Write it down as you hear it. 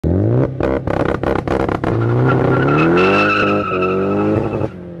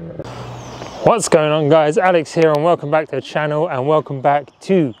What's going on, guys? Alex here, and welcome back to the channel, and welcome back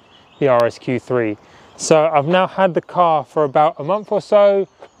to the RSQ3. So I've now had the car for about a month or so,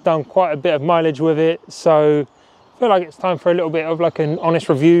 done quite a bit of mileage with it, so I feel like it's time for a little bit of like an honest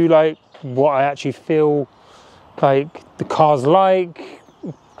review, like what I actually feel like the car's like,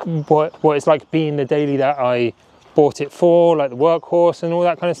 what it's like being the daily that I bought it for, like the workhorse and all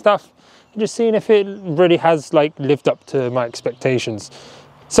that kind of stuff, and just seeing if it really has like lived up to my expectations.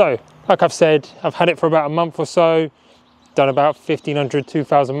 So like I've said, I've had it for about a month or so, done about 1,500,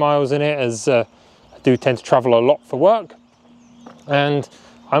 2,000 miles in it, as I do tend to travel a lot for work. And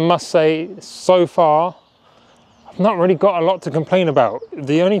I must say, so far, I've not really got a lot to complain about.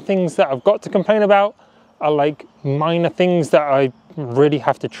 The only things that I've got to complain about are like minor things that I really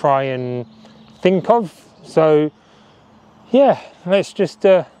have to try and think of. So yeah, let's just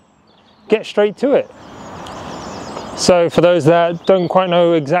get straight to it. So for those that don't quite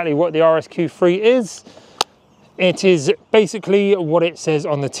know exactly what the RSQ3 is, it is basically what it says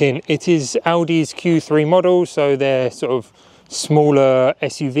on the tin. It is Audi's Q3 model, so they're sort of smaller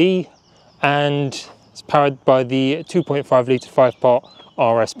SUV, and it's powered by the 2.5 litre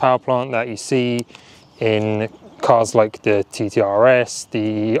 5-pot RS power plant that you see in cars like the TTRS,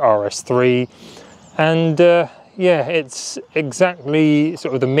 the RS3, and yeah, it's exactly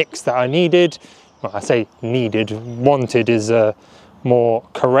sort of the mix that I needed. Well, I say needed, wanted is more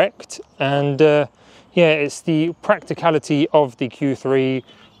correct. And yeah, it's the practicality of the Q3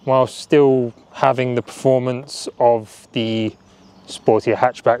 while still having the performance of the sportier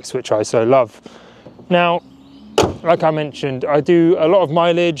hatchbacks, which I so love. Now, like I mentioned, I do a lot of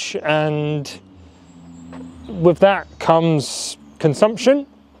mileage, and with that comes consumption.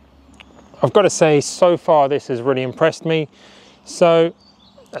 I've got to say, so far this has really impressed me. So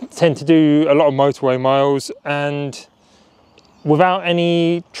I tend to do a lot of motorway miles, and without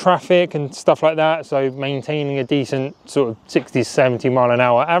any traffic and stuff like that, so maintaining a decent sort of 60, 70 mile an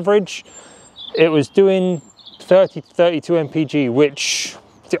hour average, it was doing 30 to 32 mpg, which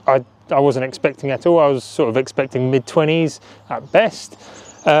I wasn't expecting at all. I was sort of expecting mid-20s at best.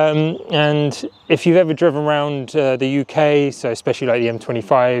 And if you've ever driven around the UK, so especially like the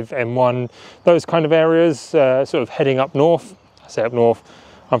M25, M1, those kind of areas, sort of heading up north, I say up north,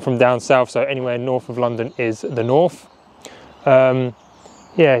 I'm from down south, so anywhere north of London is the north. Yeah,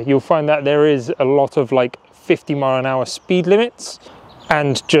 you'll find that there is a lot of like 50 mile an hour speed limits,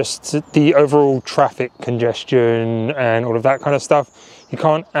 and just the overall traffic congestion and all of that kind of stuff. You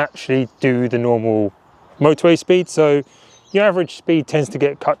can't actually do the normal motorway speed, so your average speed tends to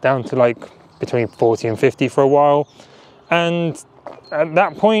get cut down to like between 40 and 50 for a while. And at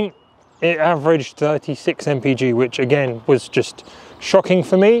that point, it averaged 36 mpg, which again was just shocking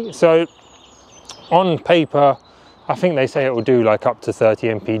for me. So on paper, I think they say it will do like up to 30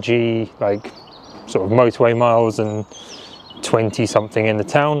 mpg, like sort of motorway miles, and 20 something in the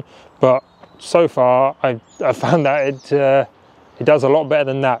town. But so far, I found that it does a lot better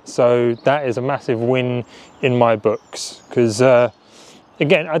than that. So that is a massive win in my books, because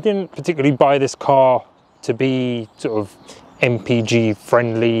again, I didn't particularly buy this car to be sort of MPG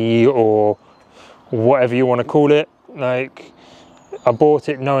friendly or whatever you want to call it. Like, I bought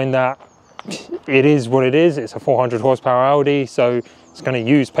it knowing that it is what it is. It's a 400 horsepower Audi, so it's going to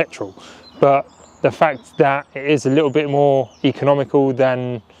use petrol. But the fact that it is a little bit more economical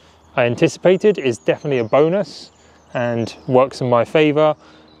than I anticipated is definitely a bonus and works in my favor.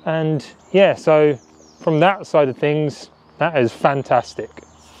 And yeah, so from that side of things, that is fantastic.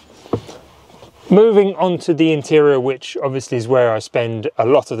 Moving on to the interior, which obviously is where I spend a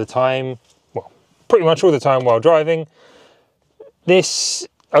lot of the time, well, pretty much all the time while driving. This,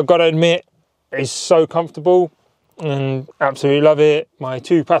 I've got to admit, is so comfortable and absolutely love it. My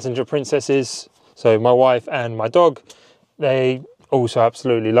two passenger princesses, so my wife and my dog, they also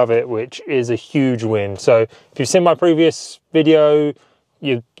absolutely love it, which is a huge win. So if you've seen my previous video,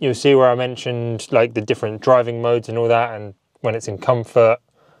 you'll see where I mentioned like the different driving modes and all that, and when it's in comfort,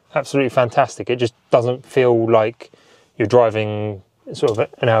 absolutely fantastic. It just doesn't feel like you're driving sort of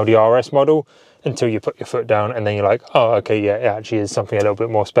an Audi RS model until you put your foot down, and then you're like, oh, okay, yeah, it actually is something a little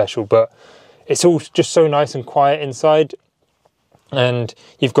bit more special. But it's all just so nice and quiet inside, and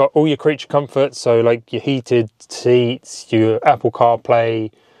you've got all your creature comforts, so like your heated seats, your Apple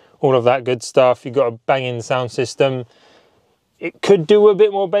CarPlay, all of that good stuff. You've got a banging sound system. It could do a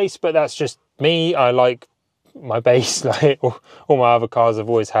bit more bass, but that's just me. I like my bass. Like all my other cars have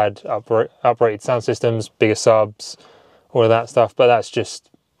always had uprated sound systems, bigger subs, all of that stuff, but that's just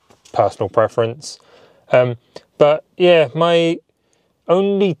personal preference. But yeah, my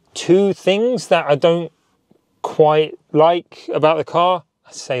only two things that I don't quite like about the car,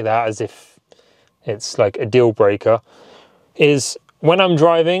 I say that as if it's like a deal breaker, is when I'm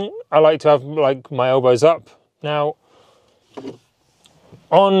driving, I like to have like my elbows up. Now,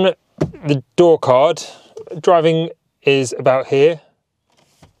 on the door card, driving is about here.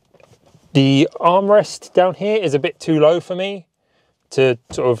 The armrest down here is a bit too low for me to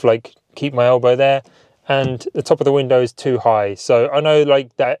sort of like keep my elbow there, and the top of the window is too high. So I know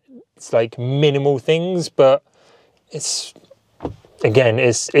like that it's like minimal things, but it's, again,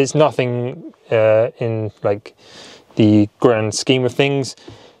 it's nothing in like the grand scheme of things.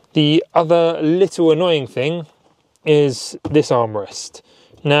 The other little annoying thing is this armrest.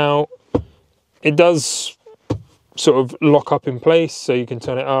 Now, it does sort of lock up in place, so you can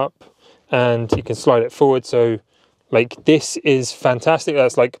turn it up and you can slide it forward. So like this is fantastic.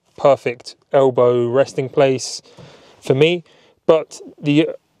 That's like perfect elbow resting place for me. But the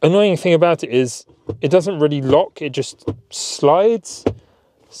annoying thing about it is it doesn't really lock, it just slides.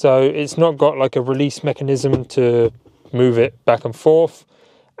 So it's not got like a release mechanism to move it back and forth.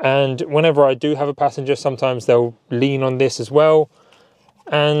 And whenever I do have a passenger, sometimes they'll lean on this as well.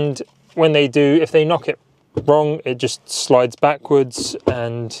 And when they do, if they knock it wrong, it just slides backwards,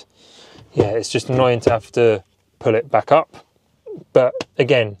 and yeah, it's just annoying to have to pull it back up. But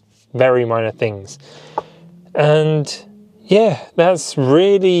again, very minor things. And yeah, that's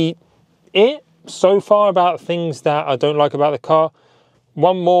really it so far about things that I don't like about the car.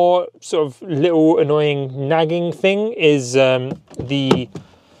 One more sort of little annoying nagging thing is you've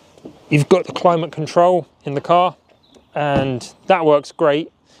got the climate control in the car, and that works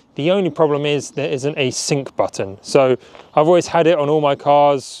great. The only problem is there isn't a sync button. So I've always had it on all my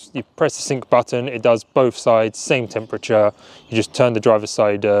cars. You press the sync button, it does both sides, same temperature. You just turn the driver's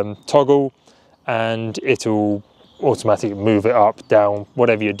side toggle and it'll automatically move it up, down,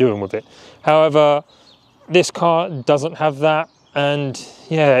 whatever you're doing with it. However, this car doesn't have that, and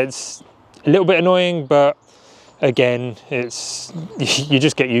yeah, it's a little bit annoying, but again, it's, you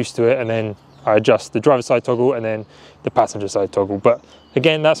just get used to it, and then I adjust the driver's side toggle and then the passenger side toggle. But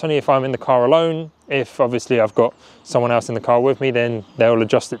again, that's only if I'm in the car alone. If obviously I've got someone else in the car with me, then they'll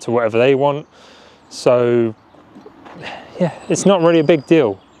adjust it to whatever they want. So yeah, it's not really a big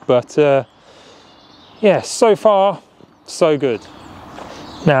deal, but yeah, so far so good.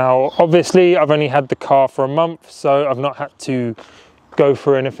 Now obviously I've only had the car for a month, so I've not had to go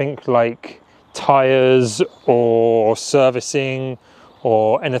through anything like tires or servicing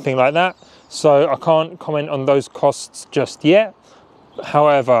or anything like that, so I can't comment on those costs just yet.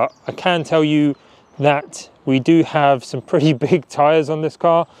 However, I can tell you that we do have some pretty big tires on this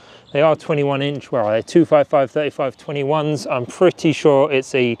car. They are 21 inch, where are they? 255 35 21s. I'm pretty sure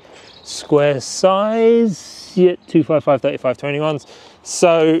it's a square size. Yeah, 255 35 21s.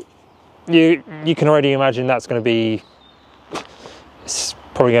 So you can already imagine that's going to be, it's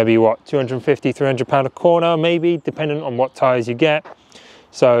probably going to be what, 250 300 pound a corner, maybe, depending on what tires you get.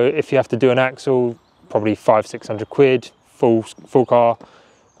 So if you have to do an axle, probably 500-600 quid. Full car,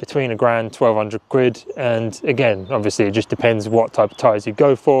 between £1 grand, 1,200 quid. And again, obviously it just depends what type of tires you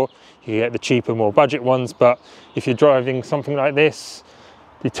go for. You get the cheaper, more budget ones, but if you're driving something like this,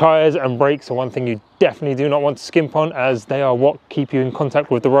 the tires and brakes are one thing you definitely do not want to skimp on, as they are what keep you in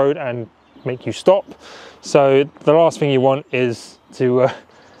contact with the road and make you stop. So the last thing you want is to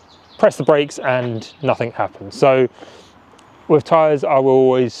press the brakes and nothing happens. So with tires, I will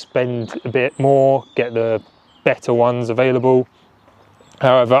always spend a bit more, get the better ones available.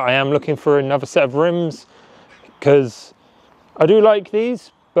 However, I am looking for another set of rims, because I do like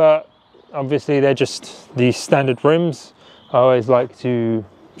these, but obviously they're just the standard rims. I always like to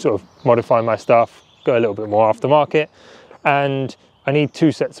sort of modify my stuff, go a little bit more aftermarket, and I need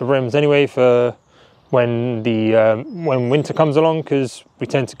 2 sets of rims anyway for when winter comes along, because we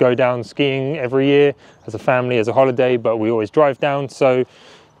tend to go down skiing every year as a family, as a holiday, but we always drive down. So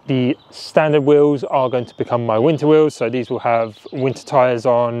the standard wheels are going to become my winter wheels, so these will have winter tires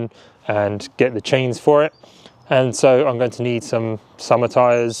on and get the chains for it. And so I'm going to need some summer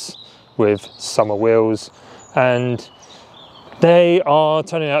tires with summer wheels, and they are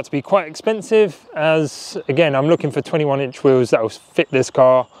turning out to be quite expensive, as again, I'm looking for 21 inch wheels that will fit this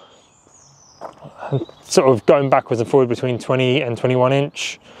car. I'm sort of going backwards and forward between 20 and 21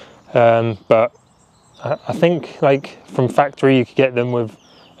 inch, but I think like from factory you could get them with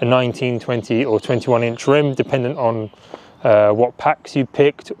a 19, 20 or 21 inch rim, dependent on what packs you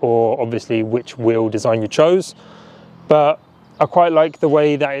picked, or obviously which wheel design you chose. But I quite like the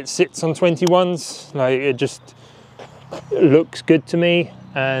way that it sits on 21s, like it just looks good to me.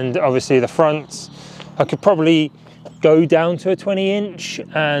 And obviously the fronts, I could probably go down to a 20 inch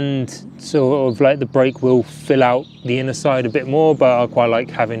and sort of like the brake will fill out the inner side a bit more, but I quite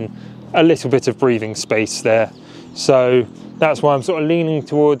like having a little bit of breathing space there. So that's why I'm sort of leaning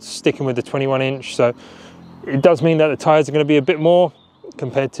towards sticking with the 21 inch. So it does mean that the tyres are going to be a bit more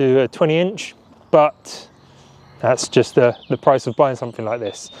compared to a 20 inch, but that's just the price of buying something like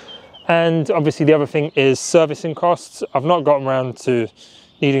this. And obviously the other thing is servicing costs. I've not gotten around to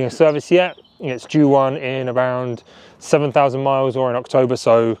needing a service yet. It's due one in around 7,000 miles or in October,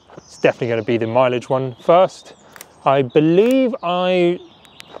 so it's definitely going to be the mileage one first. I believe I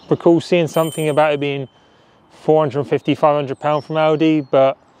recall seeing something about it being 450, 500 pound from Audi,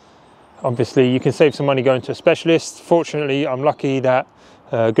 but obviously you can save some money going to a specialist. Fortunately, I'm lucky that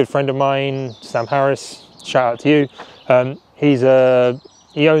a good friend of mine, Sam Harris, shout out to you,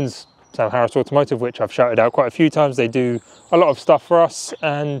 he owns Sam Harris Automotive, which I've shouted out quite a few times. They do a lot of stuff for us,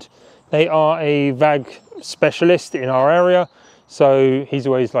 and they are a VAG specialist in our area. So he's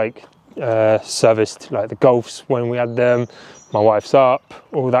always like serviced like the Golfs when we had them, my wife's up,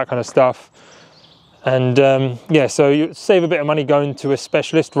 all that kind of stuff. And yeah, so you save a bit of money going to a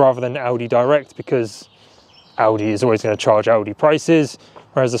specialist rather than Audi direct, because Audi is always going to charge Audi prices,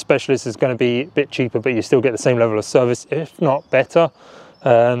 whereas a specialist is going to be a bit cheaper, but you still get the same level of service, if not better,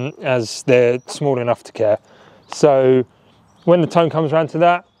 as they're small enough to care. So when the time comes around to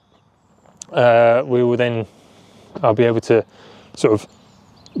that, I'll be able to sort of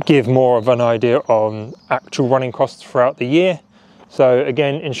give more of an idea on actual running costs throughout the year. So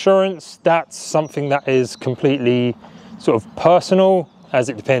again, insurance, that's something that is completely sort of personal, as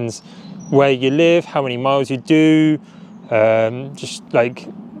it depends where you live, how many miles you do. Just like,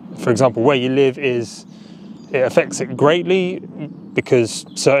 for example, where you live it affects it greatly, because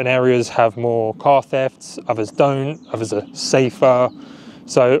certain areas have more car thefts, others don't, others are safer.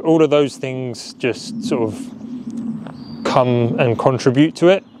 So all of those things just sort of come and contribute to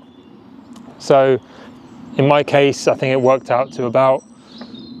it. So in my case, I think it worked out to about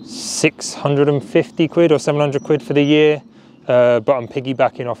 650 quid or 700 quid for the year, but I'm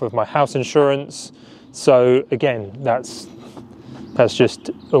piggybacking off of my house insurance. So again, that's just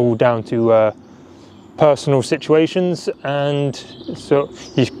all down to personal situations, and so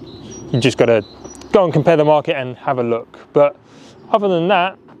you just got to go and compare the market and have a look. But other than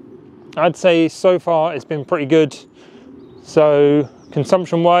that, I'd say so far it's been pretty good. So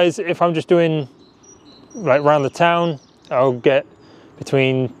consumption wise, if I'm just doing like around the town, I'll get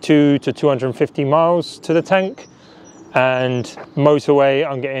between 2 to 250 miles to the tank, and motorway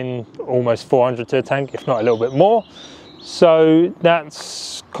I'm getting almost 400 to the tank, if not a little bit more. So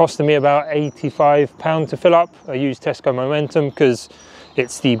that's costing me about £85 to fill up. I use Tesco Momentum because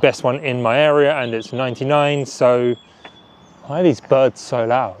it's the best one in my area, and it's 99. So why are these birds so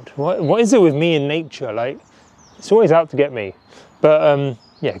loud? What is it with me in nature? Like, it's always out to get me. But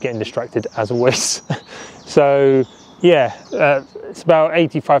yeah, getting distracted as always. So yeah, it's about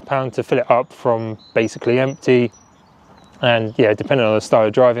 £85 to fill it up from basically empty. And yeah, depending on the style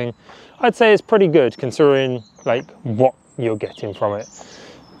of driving, I'd say it's pretty good considering like what you're getting from it.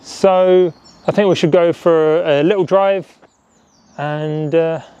 So I think we should go for a little drive and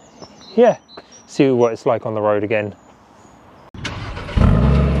yeah, see what it's like on the road again.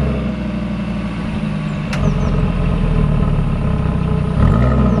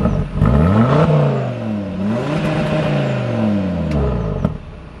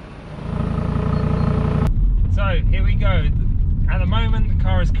 Here we go. At the moment the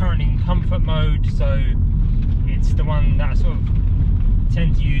car is currently in comfort mode, so it's the one that I sort of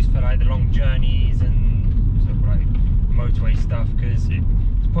tend to use for like the long journeys and sort of like motorway stuff, because it's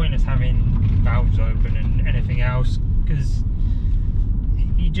pointless having valves open and anything else, because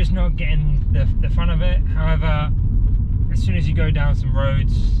you're just not getting the fun of it. However, as soon as you go down some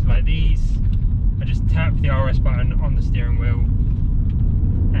roads like these, I just tap the RS button on the steering wheel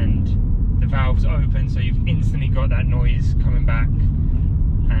and the valves open, so you've instantly got that noise coming back,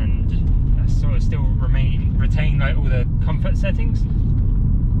 and I sort of still retain like all the comfort settings.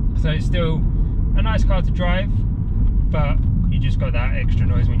 So it's still a nice car to drive, but you just got that extra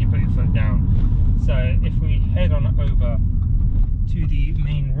noise when you put your foot down. So if we head on over to the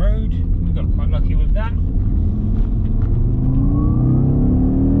main road, we got quite lucky with that.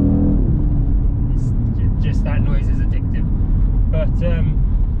 It's just that noise is addictive. But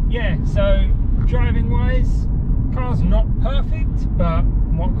yeah, so driving wise, car's not perfect, but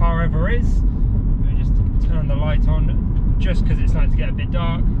what car ever is. We just turn the light on just because it's starting to get a bit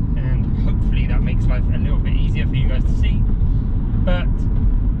dark, and hopefully that makes life a little bit easier for you guys to see. But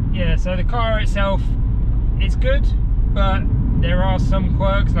yeah, so the car itself, it's good, but there are some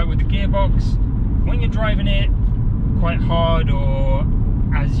quirks, like with the gearbox. When you're driving it quite hard, or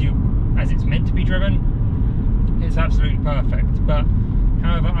as it's meant to be driven, it's absolutely perfect. But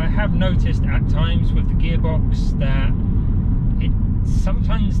However, I have noticed at times with the gearbox that it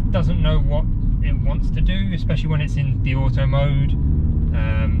sometimes doesn't know what it wants to do, especially when it's in the auto mode.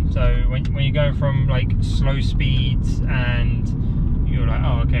 So when you go from like slow speeds and you're like,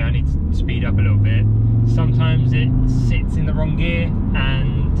 oh okay, I need to speed up a little bit, sometimes it sits in the wrong gear,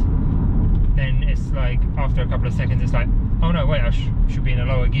 and then it's like after a couple of seconds it's like, oh no, wait, I should be in a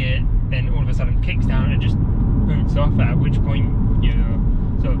lower gear. Then all of a sudden kicks down and just boots off, at which point you're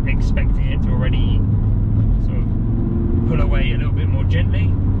sort of expecting it to already sort of pull away a little bit more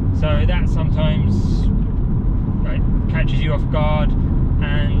gently. So that sometimes like catches you off guard,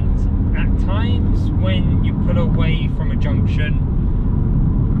 and at times when you pull away from a junction,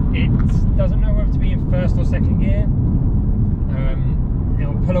 it doesn't know whether to be in first or second gear.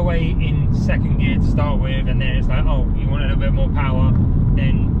 It'll pull away in second gear to start with, and then it's like, oh, you want a little bit more power.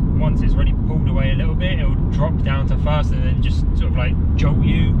 Then once it's already pulled away a little bit, it'll drop down to first and then just sort of like jolt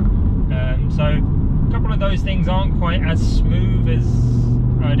you. So a couple of those things aren't quite as smooth as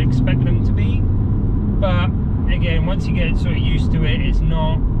I'd expect them to be, but again, once you get sort of used to it, it's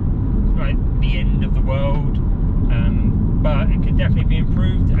not like the end of the world. But it could definitely be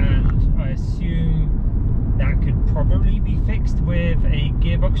improved, and I assume that could probably be fixed with a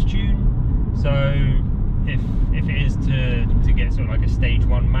gearbox tune. So if it is to get sort of like a stage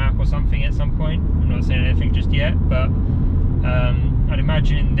 1 map or something at some point, I'm not saying anything just yet, but I'd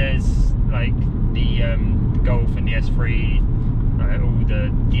imagine there's like the Golf and the S3, all the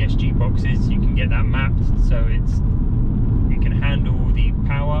DSG boxes, you can get that mapped so it can handle the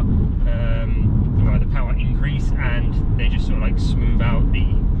power, well, the power increase, and they just sort of like smooth out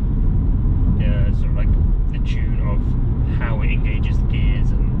the sort of like the tune of how it engages the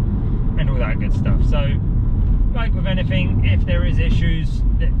gears and all that good stuff. So like with anything, if there is issues,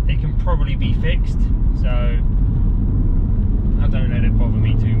 they can probably be fixed, so I don't let it bother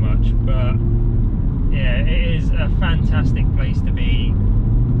me too much. But yeah, it is a fantastic place to be,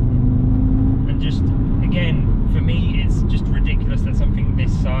 and just again, for me, it's just ridiculous that something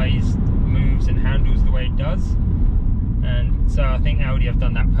this size moves and handles the way it does. And so I think Audi have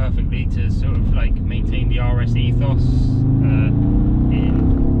done that perfectly to sort of like maintain the RS ethos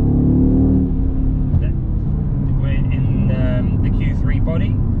in the Q3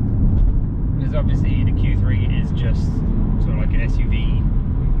 body, because obviously the Q3 is just sort of like an SUV,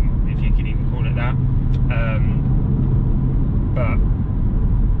 if you can even call it that, but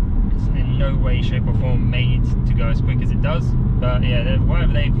it's in no way, shape or form made to go as quick as it does. But yeah,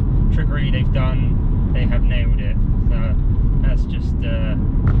 whatever trickery they've done, they have nailed it. So that's just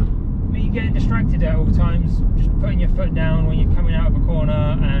me getting distracted at all times, just putting your foot down when you're coming out of a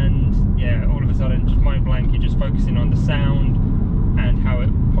corner, and yeah, all of a sudden just mind blank, you're just focusing on the sound and how it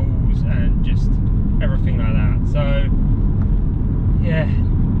pulls and just everything like that. So yeah,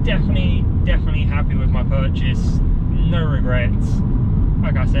 definitely happy with my purchase, no regrets.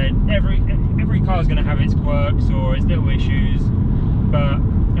 Like I said, every car is going to have its quirks or its little issues, but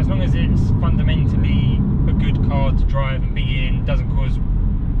as long as it's fundamentally a good car to drive and be in, doesn't cause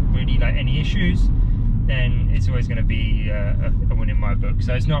really like any issues, then it's always going to be a win in my book.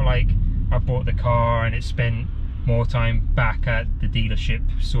 So it's not like I bought the car and it spent more time back at the dealership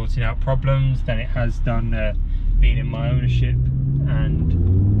sorting out problems than it has done being in my ownership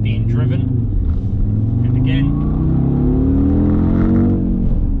and being driven. And again,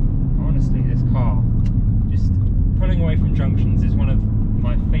 honestly, this car, just pulling away from junctions is one of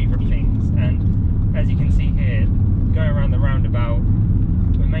my favourite things. And as you can see here, going around the roundabout,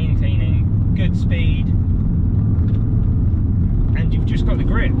 we're maintaining good speed, and you've just got the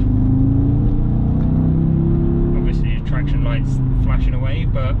grip. Obviously the traction lights flashing away,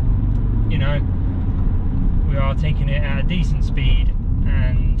 but you know, we are taking it at a decent speed,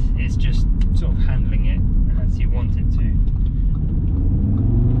 and it's just sort of handling it as you want it to.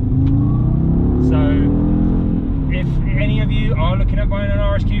 So if any of you are looking at buying an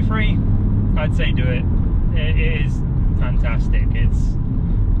RSQ3, I'd say do it. It is fantastic. It's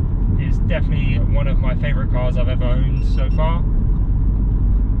definitely one of my favourite cars I've ever owned so far.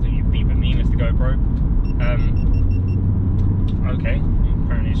 Don't you beep at me, Mr. GoPro. Okay,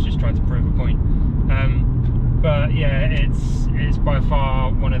 apparently it's just trying to prove a point. But yeah, it's by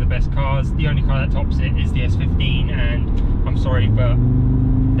far one of the best cars. The only car that tops it is the S15, and I'm sorry, but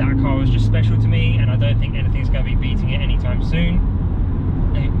that car was just special to me, and I don't think anything's going to be beating it anytime soon.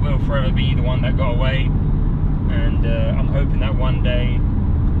 It will forever be the one that got away, and I'm hoping that one day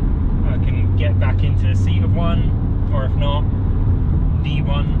I can get back into the seat of one, or if not, the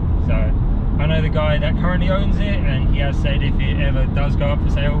one. So I know the guy that currently owns it, and he has said if it ever does go up for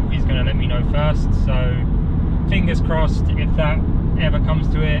sale, he's going to let me know first. So fingers crossed, if that ever comes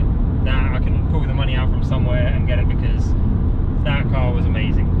to it, that I can pull the money out from somewhere and get it, because that car was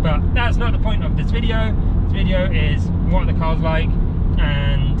amazing. But that's not the point of this video. This video is what the car's like,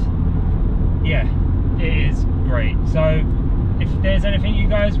 and yeah, it is great. So if there's anything you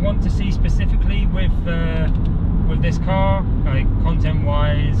guys want to see specifically with this car, like content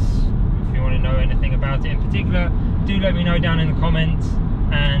wise, if you want to know anything about it in particular, do let me know down in the comments,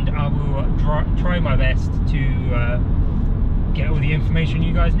 and I will try my best to get all the information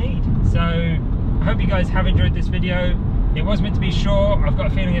you guys need. So I hope you guys have enjoyed this video. It was meant to be short. I've got a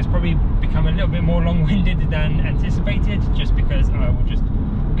feeling it's probably become a little bit more long-winded than anticipated, just because I will just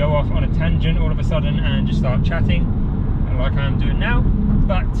go off on a tangent all of a sudden and just start chatting like I am doing now.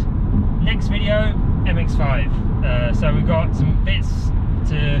 But next video, MX-5. So we've got some bits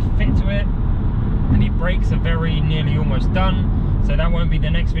to fit to it, and the brakes are very nearly almost done, so that won't be the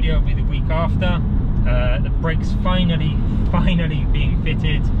next video, it'll be the week after. The brakes finally being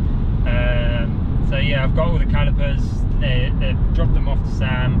fitted. So yeah, I've got all the calipers. They've dropped them off to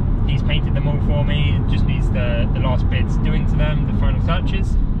Sam. He's painted them all for me. It just needs the last bits doing to them, the final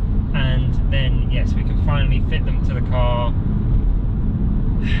touches, and then yes, we can finally fit them to the car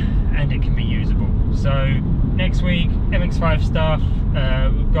and it can be usable. So next week, MX-5 stuff.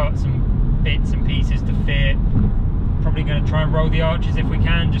 We've got some bits and pieces to fit. Probably going to try and roll the arches if we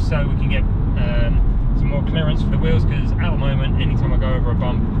can, just so we can get some more clearance for the wheels, because at the moment, anytime I go over a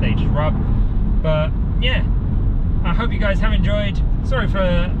bump, they just rub. But yeah, I hope you guys have enjoyed. Sorry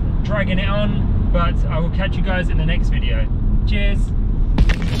for dragging it on, but I will catch you guys in the next video. Cheers.